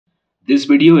This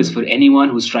video is for anyone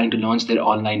who's trying to launch their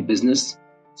online business.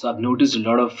 So I've noticed a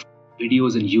lot of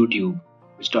videos on YouTube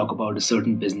which talk about a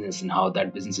certain business and how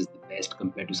that business is the best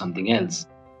compared to something else.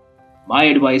 My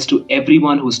advice to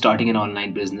everyone who's starting an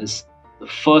online business, the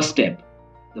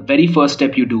very first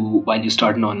step you do while you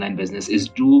start an online business is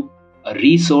do a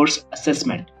resource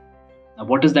assessment. Now,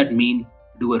 what does that mean,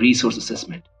 do a resource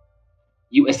assessment?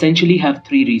 You essentially have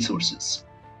three resources.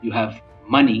 You have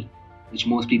money, which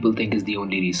most people think is the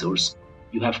only resource.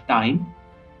 You have time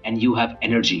and you have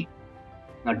energy.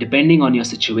 Now, depending on your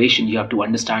situation, you have to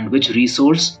understand which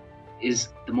resource is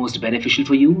the most beneficial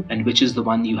for you and which is the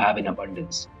one you have in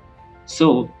abundance.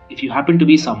 So, if you happen to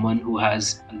be someone who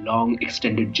has a long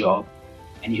extended job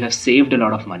and you have saved a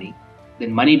lot of money,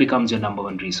 then money becomes your number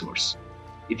one resource.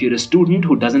 If you're a student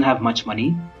who doesn't have much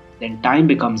money, then time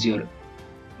becomes your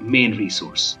main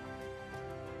resource.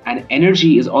 And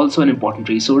energy is also an important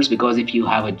resource, because if you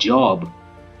have a job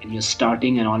and you're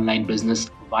starting an online business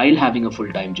while having a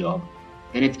full-time job,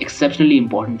 then it's exceptionally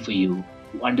important for you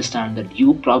to understand that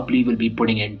you probably will be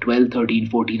putting in 12, 13,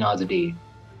 14 hours a day,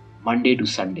 Monday to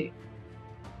Sunday.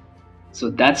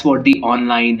 So that's what the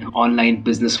online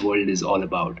business world is all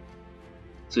about.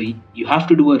 So you have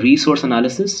to do a resource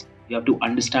analysis. You have to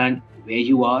understand where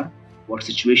you are, what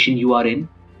situation you are in,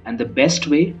 and the best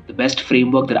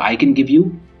framework that I can give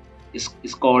you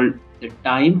is called the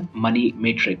time money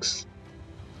matrix.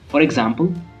 For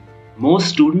example, most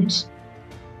students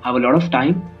have a lot of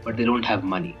time, but they don't have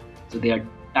money. So they are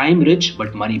time rich,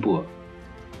 but money poor.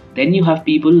 Then you have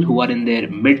people who are in their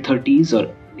mid 30s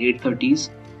or late 30s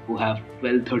who have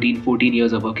 12, 13, 14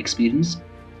 years of work experience.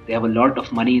 They have a lot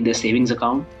of money in their savings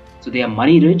account. So they are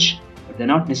money rich, but they're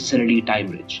not necessarily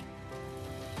time rich.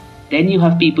 Then you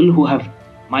have people who have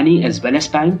money as well as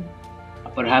time.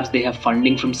 Perhaps they have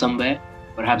funding from somewhere.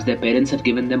 Perhaps their parents have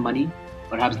given them money.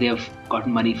 Perhaps they have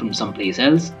gotten money from someplace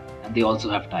else, and they also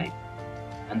have time.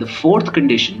 And the fourth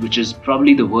condition, which is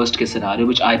probably the worst case scenario,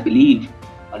 which I believe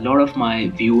a lot of my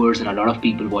viewers and a lot of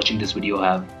people watching this video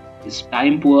have, is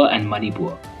time poor and money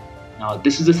poor. Now,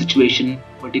 this is a situation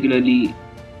particularly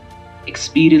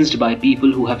experienced by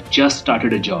people who have just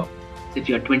started a job. So if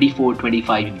you're 24,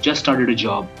 25, you've just started a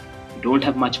job, you don't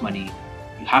have much money,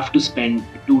 you have to spend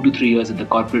 2 to 3 years in the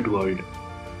corporate world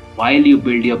while you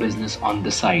build your business on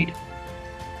the side.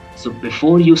 So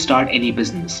before you start any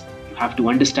business, you have to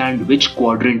understand which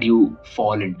quadrant you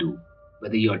fall into,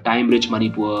 whether you're time rich, money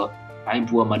poor, time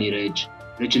poor, money rich,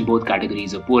 rich in both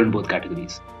categories, or poor in both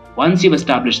categories. Once you've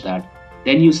established that,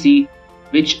 then you see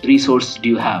which resource do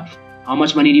you have. How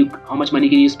much money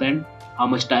can you spend? How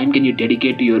much time can you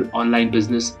dedicate to your online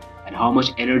business? And how much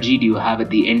energy do you have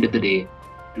at the end of the day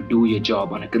to do your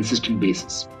job on a consistent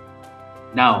basis?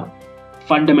 Now,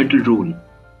 fundamental rule.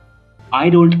 I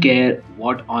don't care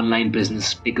what online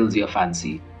business tickles your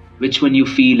fancy. Which one you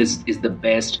feel is the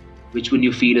best, which one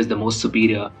you feel is the most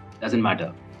superior, doesn't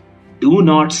matter. Do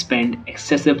not spend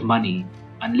excessive money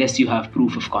unless you have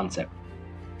proof of concept.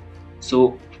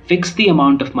 So fix the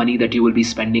amount of money that you will be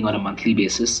spending on a monthly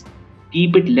basis.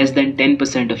 Keep it less than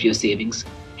 10% of your savings.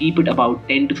 Keep it about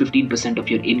 10 to 15% of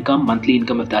your income, monthly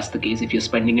income if that's the case, if you're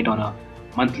spending it on a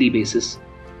monthly basis.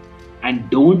 And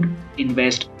don't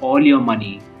invest all your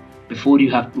money before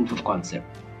you have proof of concept.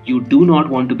 You do not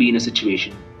want to be in a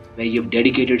situation where you've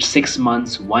dedicated 6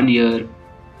 months, 1 year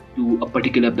to a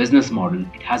particular business model.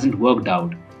 It hasn't worked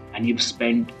out, and you've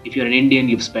spent, if you're an Indian,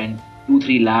 you've spent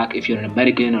 2-3 lakh. If you're an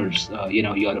American or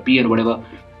European or whatever,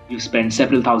 you've spent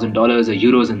several $1,000s or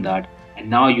euros in that, and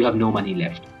now you have no money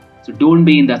left. So don't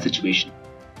be in that situation.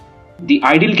 The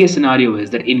ideal case scenario is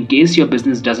that in case your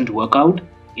business doesn't work out,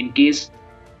 in case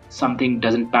something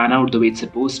doesn't pan out the way it's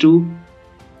supposed to,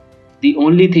 the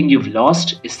only thing you've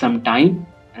lost is some time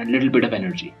and a little bit of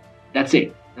energy. That's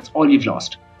it. That's all you've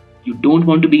lost. You don't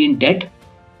want to be in debt.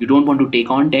 You don't want to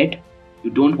take on debt. You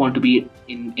don't want to be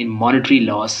in monetary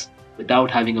loss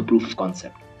without having a proof of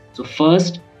concept. So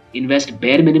first, invest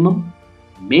bare minimum,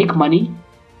 make money,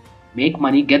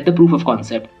 get the proof of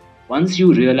concept. Once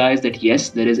you realize that yes,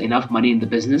 there is enough money in the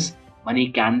business, money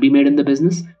can be made in the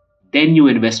business, then you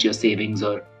invest your savings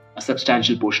or a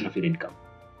substantial portion of your income.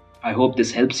 I hope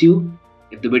this helps you.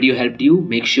 If the video helped you,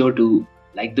 make sure to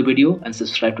like the video and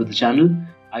subscribe to the channel.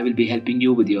 I will be helping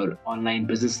you with your online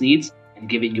business needs and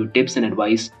giving you tips and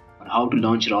advice on how to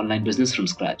launch your online business from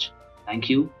scratch. Thank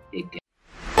you. Take care.